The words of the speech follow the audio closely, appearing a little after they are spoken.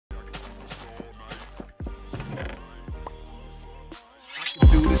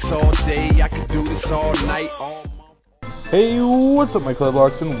this all day, I could do this all night, all month. Hey, what's up my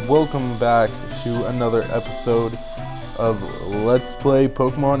Clayblocks, and welcome back to another episode of Let's Play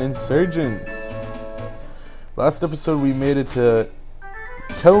Pokemon Insurgence. Last episode we made it to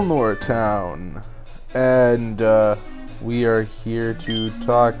Telnor Town, and we are here to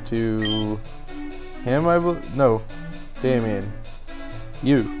talk to him, no, Damien.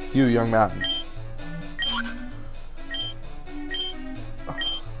 You young man.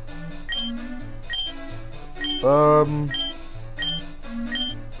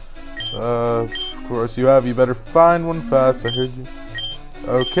 Of course you have. You better find one fast. I heard you.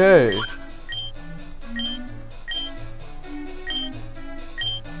 Okay.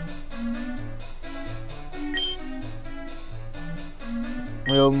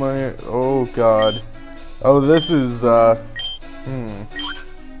 Real money. Oh God. Oh, this is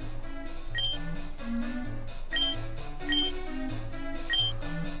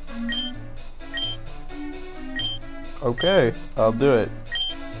Okay, I'll do it.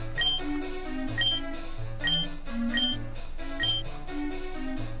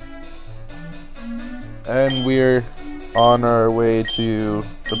 And we're on our way to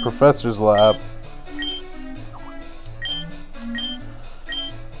the professor's lab.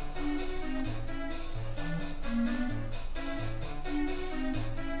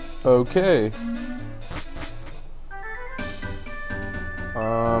 Okay.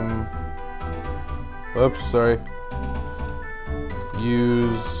 Oops, sorry.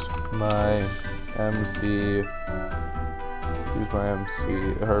 Use my MC,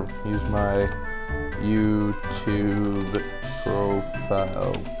 or use my YouTube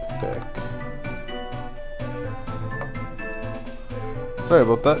profile pic. Sorry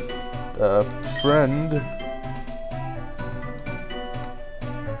about that, friend.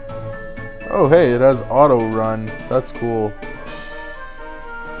 Oh hey, it has auto run. That's cool.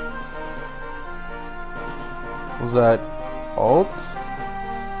 Was that Alt?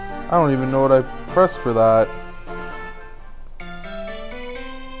 I don't even know what I pressed for that.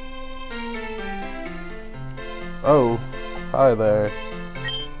 Oh, hi there.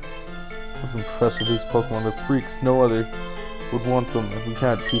 I'm impressed with these Pokemon. They're freaks. No other would want them if we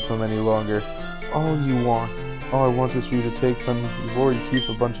can't keep them any longer. All I want is for you to take them. You've already keep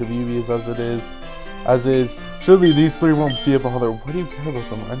a bunch of Eevees as is. Surely these three won't be a bother. Why do you care about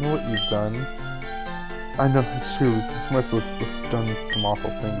them? I know what you've done. I know, it's true. It's merciless. They've done some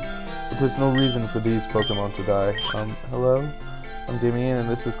awful things. But there's no reason for these Pokemon to die. Hello? I'm Damien, and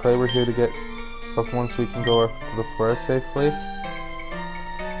this is Clay. We're here to get Pokemon so we can go to the forest safely.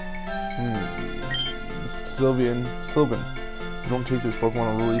 Sylvan. You don't take these Pokemon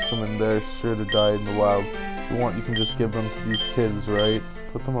and release them, and they're sure to die in the wild. If you want, you can just give them to these kids, right?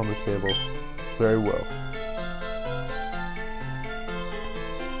 Put them on the table. Very well.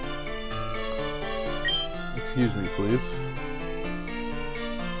 Excuse me, please.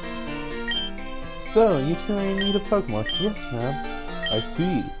 So, you two are in need of Pokemon? Yes, ma'am. I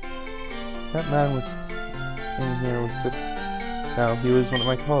see. That man was in here was just now. He was one of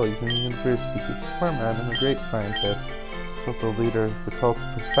my colleagues in the university. He's a smart man and a great scientist. So the leader of the cult of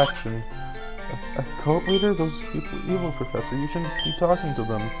perfection. A cult leader? Those people, evil, Professor. You shouldn't be talking to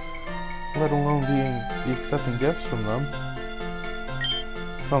them, let alone be accepting gifts from them.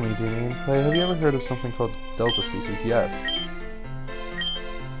 Tell me, Damien, have you ever heard of something called Delta species? Yes.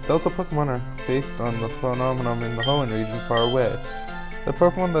 Delta Pokemon are based on the phenomenon in the Hoenn region far away. The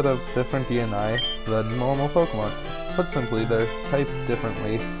Pokemon that have different DNA than normal Pokemon. Put simply, they're typed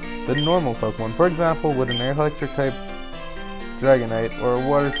differently than normal Pokemon. For example, would an electric type Dragonite or a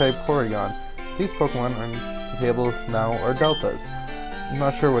water type Porygon. These Pokemon available now are Deltas. I'm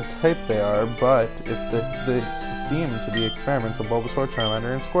not sure what type they are, but if they seem to be experiments of Bulbasaur,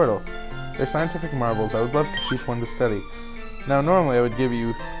 Charmander, and Squirtle. They're scientific marvels. I would love to keep one to study. Now, normally I would give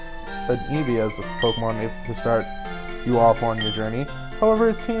you an Eevee as a Pokemon to start you off on your journey. However,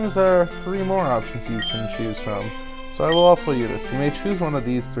 it seems there are 3 more options you can choose from. So I will offer you this. You may choose one of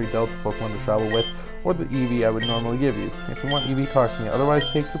these 3 Delta Pokemon to travel with, or the Eevee I would normally give you. If you want Eevee, talk to me. Otherwise,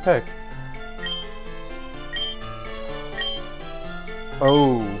 take your pick.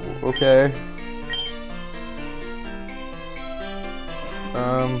 Oh, okay.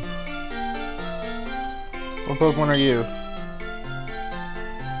 What Pokemon are you?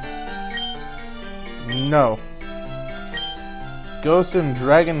 No. Ghost and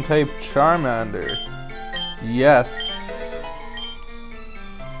Dragon type Charmander. Yes.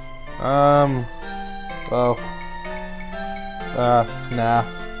 Well. Nah.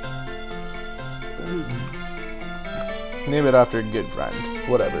 Name it after a good friend.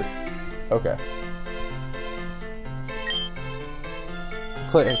 Whatever. Okay.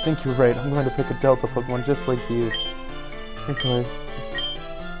 Clay, I think you're right. I'm going to pick a Delta Pokemon just like you. Hey, Clay.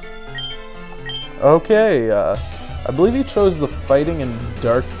 Okay, I believe he chose the Fighting and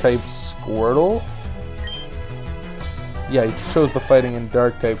Dark type Squirtle. Yeah, he chose the Fighting and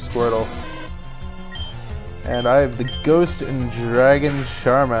Dark type Squirtle. And I have the Ghost and Dragon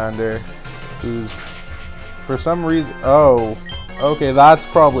Charmander, who's, for some reason, oh, okay, that's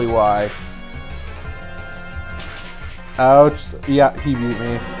probably why. Ouch. Yeah, he beat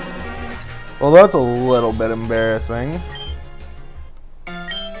me. Well, that's a little bit embarrassing.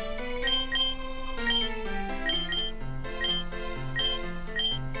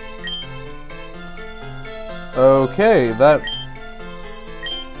 Okay, that...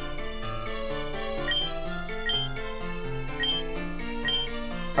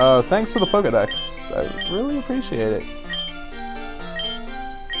 thanks for the Pokedex. I really appreciate it.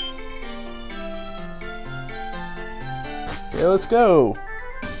 Okay, let's go.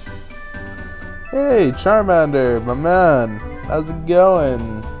 Hey, Charmander, my man. How's it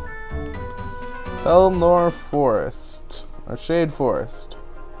going? Pelnor Forest. Or Shade Forest.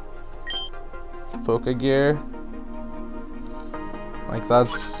 Pokegear. Like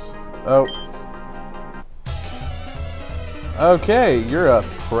that's... Oh. Okay, you're a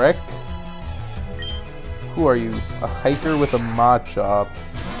prick. Who are you? A hiker with a Machop.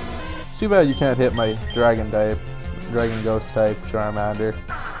 It's too bad you can't hit my Dragon Ghost type Charmander.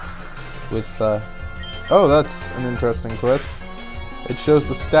 With, oh, that's an interesting twist. It shows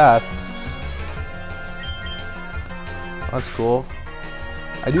the stats. That's cool.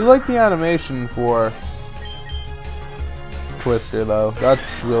 I do like the animation for Twister, though. That's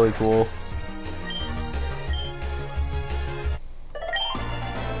really cool.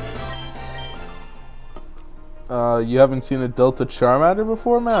 You haven't seen a Delta Charmander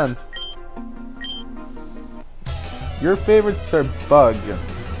before, man? Your favorites are Bug.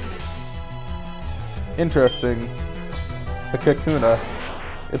 Interesting. A Kakuna.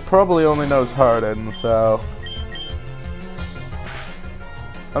 It probably only knows Harden, so...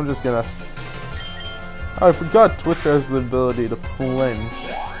 I'm just gonna... Oh, I forgot Twister has the ability to flinch.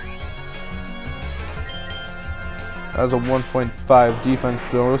 Has a 1.5 defense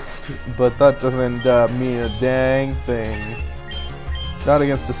boost, but that doesn't mean a dang thing. Not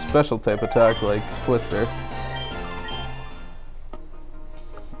against a special type attack like Twister.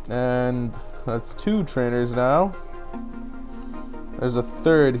 And that's 2 trainers now. There's a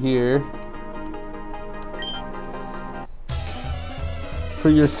third here. For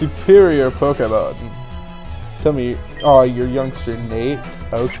your superior Pokemon. Tell me, oh, your youngster Nate?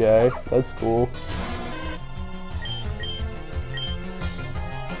 Okay, that's cool.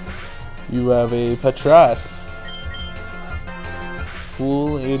 You have a Patrat.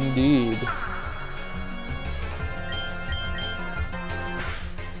 Cool indeed.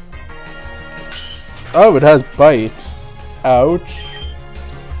 Oh, it has Bite. Ouch.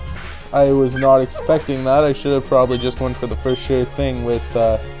 I was not expecting that. I should have probably just went for the first sure thing with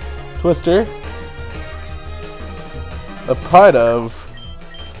Twister. A Pidove.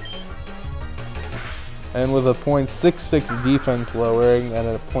 And with a 0.66 defense lowering and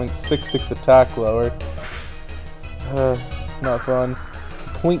a 0.66 attack lower. Not fun.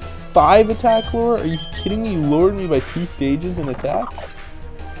 0.5 attack lower? Are you kidding me? You lowered me by 2 stages in attack?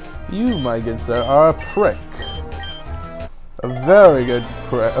 You, my good sir, are a prick. A very good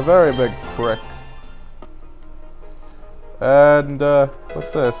prick. A very big prick. And,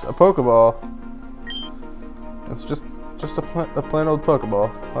 what's this? A Pokeball. It's just a plain old Pokeball.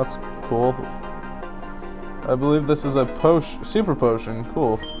 That's cool. I believe this is a super potion.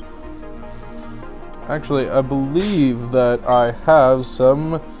 Cool. Actually, I believe that I have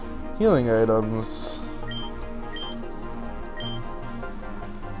some healing items.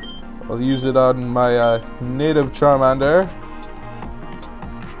 I'll use it on my native Charmander.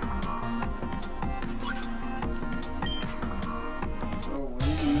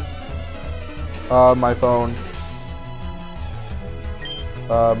 My phone.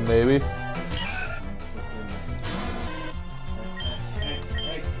 Maybe.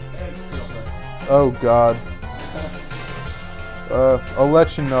 Oh god. I'll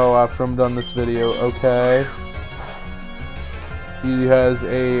let you know after I'm done this video, okay? He has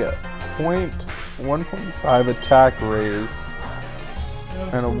a 1.5 attack raise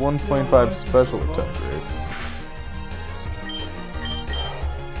and a 1.5 special attack raise.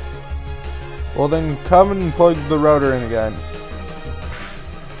 Well then come and plug the router in again.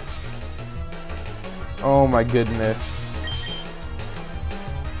 Oh my goodness.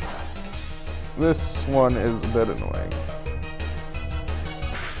 This one is a bit annoying.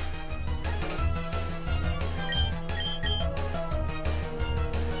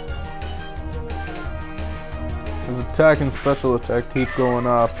 His attack and special attack keep going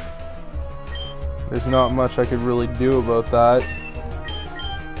up. There's not much I could really do about that.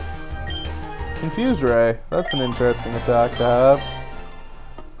 Confuse Ray. That's an interesting attack to have.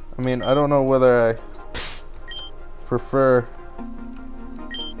 I mean, I don't know whether I prefer...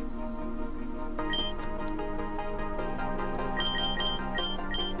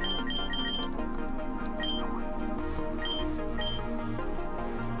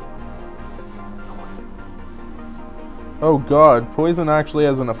 Oh god, poison actually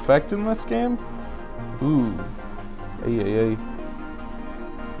has an effect in this game? Ooh. Ay.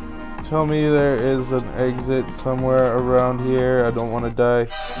 Tell me there is an exit somewhere around here. I don't want to die.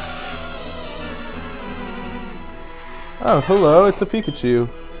 Oh, hello, it's a Pikachu.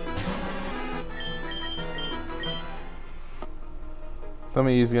 Tell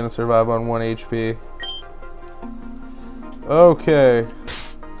me he's gonna survive on 1 HP. Okay.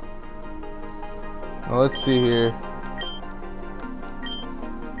 Now let's see here.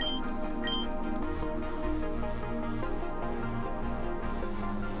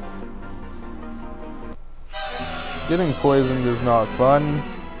 Getting poisoned is not fun.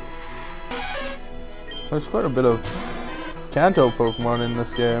 There's quite a bit of Kanto Pokemon in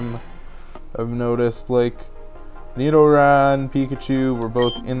this game. I've noticed, like Nidoran, Pikachu were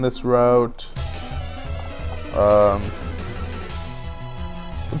both in this route.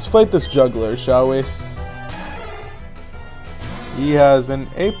 Let's fight this juggler, shall we? He has an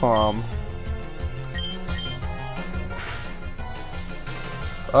Apom.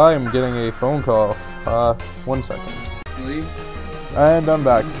 I am getting a phone call. 1 second. And I'm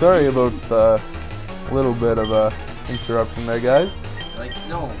back. Sorry about the little bit of a interruption there, guys. Like,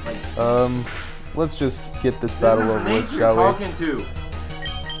 no, like... let's just get this battle over with, shall we? Talking to.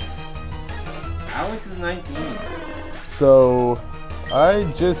 Alex is 19. So,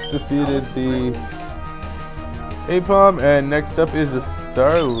 I just defeated the Apom, and next up is a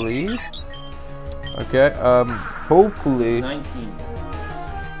Starly. Okay, hopefully... 19.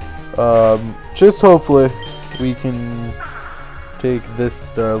 Just hopefully we can take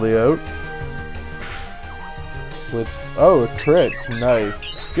this Starly out with, oh, a crit,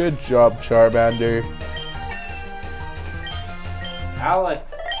 nice, good job Charmander.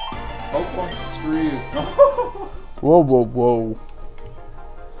 Alex, Pokemon's screwed. Whoa.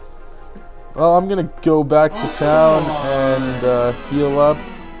 Well, I'm gonna go back to town and heal up.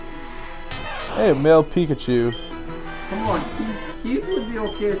 Hey, male Pikachu. Come on, Keith would be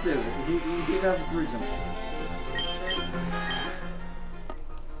okay with it. He did have a threesome.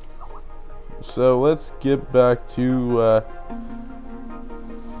 So let's get back to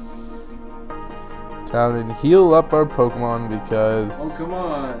town and heal up our Pokemon because. Oh come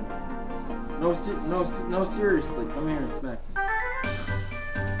on! No, seriously, come here and smack me.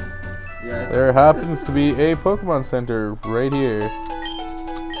 Yes. There happens to be a Pokemon Center right here.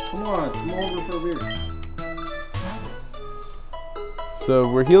 Come on, come over for a beer.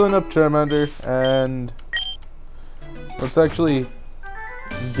 So we're healing up Charmander, and let's actually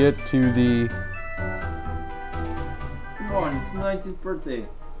get to the... Come on, it's 19th birthday.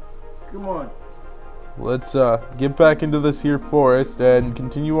 Come on. Let's get back into this here forest and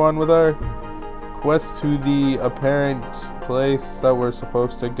continue on with our quest to the apparent place that we're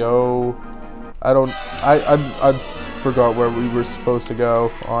supposed to go. I forgot where we were supposed to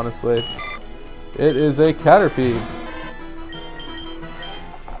go, honestly. It is a Caterpie.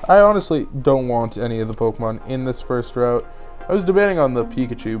 I honestly don't want any of the Pokemon in this first route. I was debating on the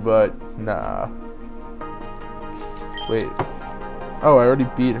Pikachu, but nah. Wait. Oh, I already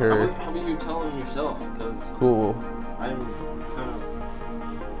beat her. How about you tell him yourself? Because cool. I'm kind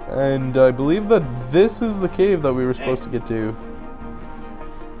of... And I believe that this is the cave that we were supposed to get to.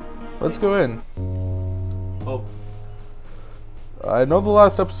 Let's go in. Oh. I know the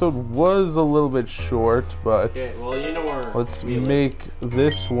last episode was a little bit short, but Okay, well, you know where let's make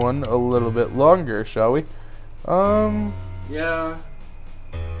this one a little bit longer, shall we? Yeah.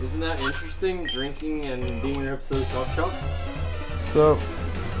 Isn't that interesting? Drinking and being your episode Top Shop? So,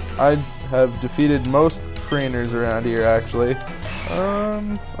 I have defeated most trainers around here, actually.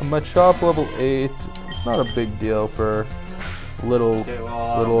 I'm a Chop level 8. It's not a big deal for little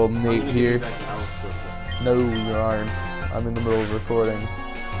Nate here. No, you aren't. I'm in the middle of recording.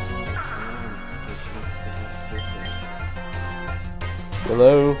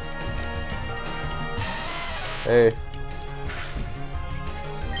 Hello? Hey.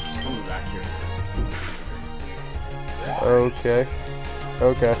 Come back here. Okay.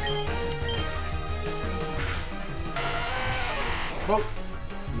 Okay. Oh.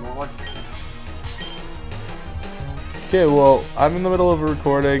 You want one? Okay, well, I'm in the middle of a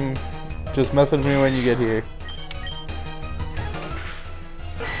recording. Just message me when you get here.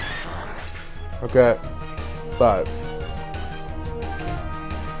 Okay. But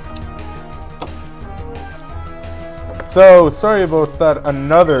so sorry about that.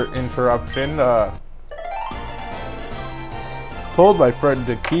 Another interruption. Told my friend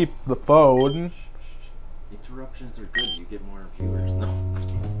to keep the phone. Interruptions are good. You get more viewers. No.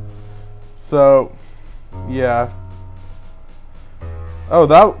 So, yeah. Oh,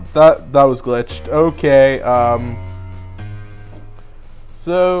 that was glitched. Okay.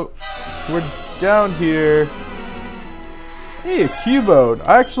 So we're down here. Hey, a Cubone.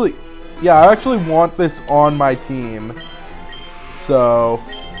 I actually want this on my team. So,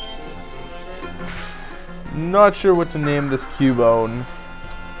 not sure what to name this Cubone.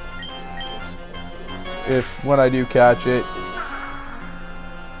 When I do catch it.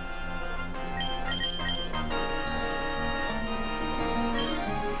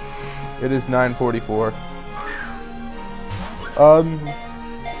 It is 9:44.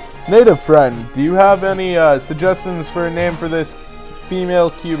 Native friend, do you have any suggestions for a name for this female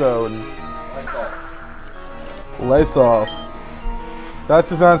Cubone? Lysol. That's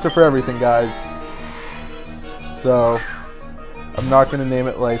his answer for everything, guys. So, I'm not gonna name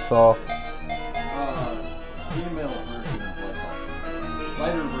it Lysol. Female version of Lysol.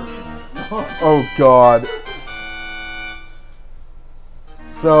 Lighter version. Oh God.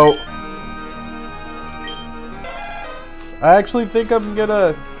 So, I actually think I'm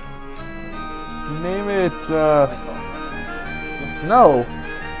gonna name it, no.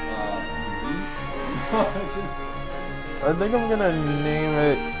 I think I'm gonna name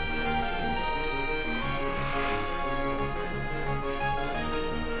it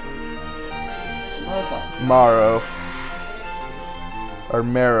Maro. Or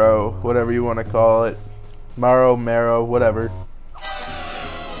Marrow, whatever you want to call it. Maro, Marrow, whatever.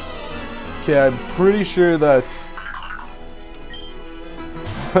 Okay, I'm pretty sure that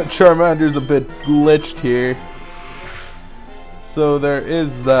Charmander's a bit glitched here. So there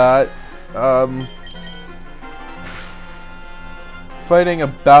is that. Fighting a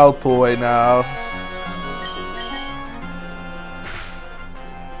Baltoy now.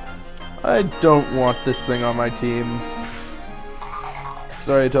 I don't want this thing on my team.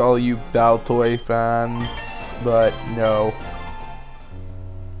 Sorry to all you Baltoy fans, but no.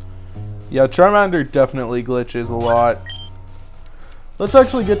 Yeah, Charmander definitely glitches a lot. Let's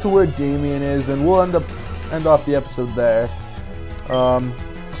actually get to where Damien is, and we'll end off the episode there.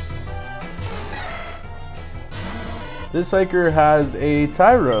 This hiker has a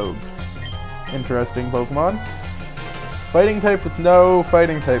Tyrogue. Interesting Pokemon. Fighting type with no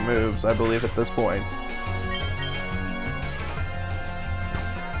fighting type moves, I believe, at this point.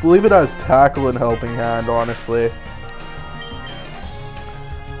 I believe it has Tackle and Helping Hand, honestly.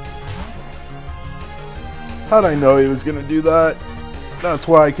 How'd I know he was gonna do that? That's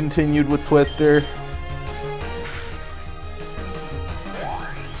why I continued with Twister.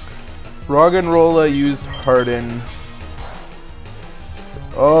 Roggenrola used Harden.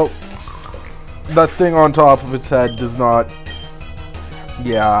 Oh, that thing on top of its head does not.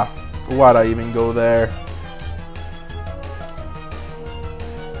 Yeah, why'd I even go there?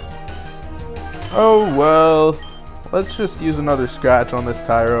 Oh well, let's just use another scratch on this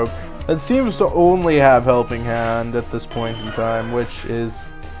Tyrogue. It seems to only have Helping Hand at this point in time, which is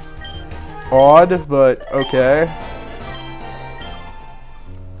odd, but okay.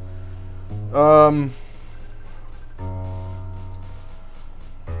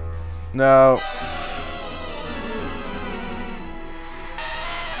 Now,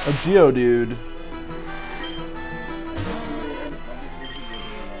 a Geodude.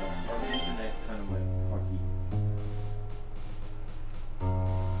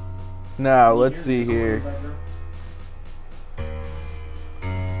 Now, let's see here.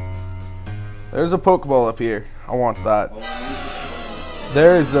 There's a Pokeball up here. I want that.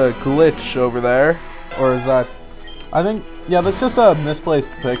 There's a glitch over there. Or is that... I think... Yeah, that's just a misplaced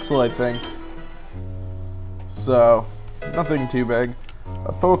pixel, I think. So, nothing too big.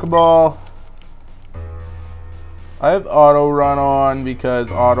 A Pokeball. I have Auto Run on because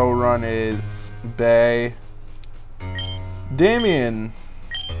Auto Run is Bay. Damien.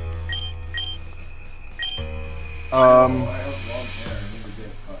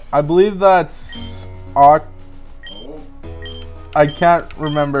 I believe that's I can't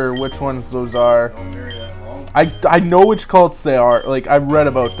remember which ones those are. I know which cults they are. Like, I read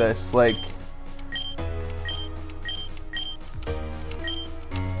about this. Like,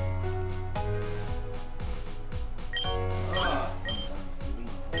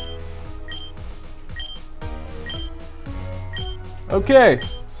 okay,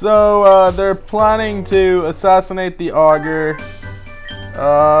 so they're planning to assassinate the Augur.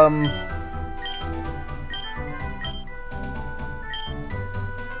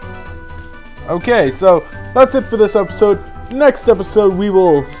 Okay, so that's it for this episode. Next episode, we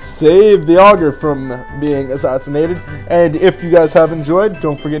will save the Augur from being assassinated. And if you guys have enjoyed,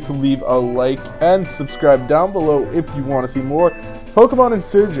 don't forget to leave a like and subscribe down below if you want to see more Pokemon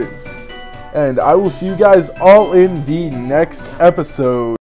Insurgence. And I will see you guys all in the next episode.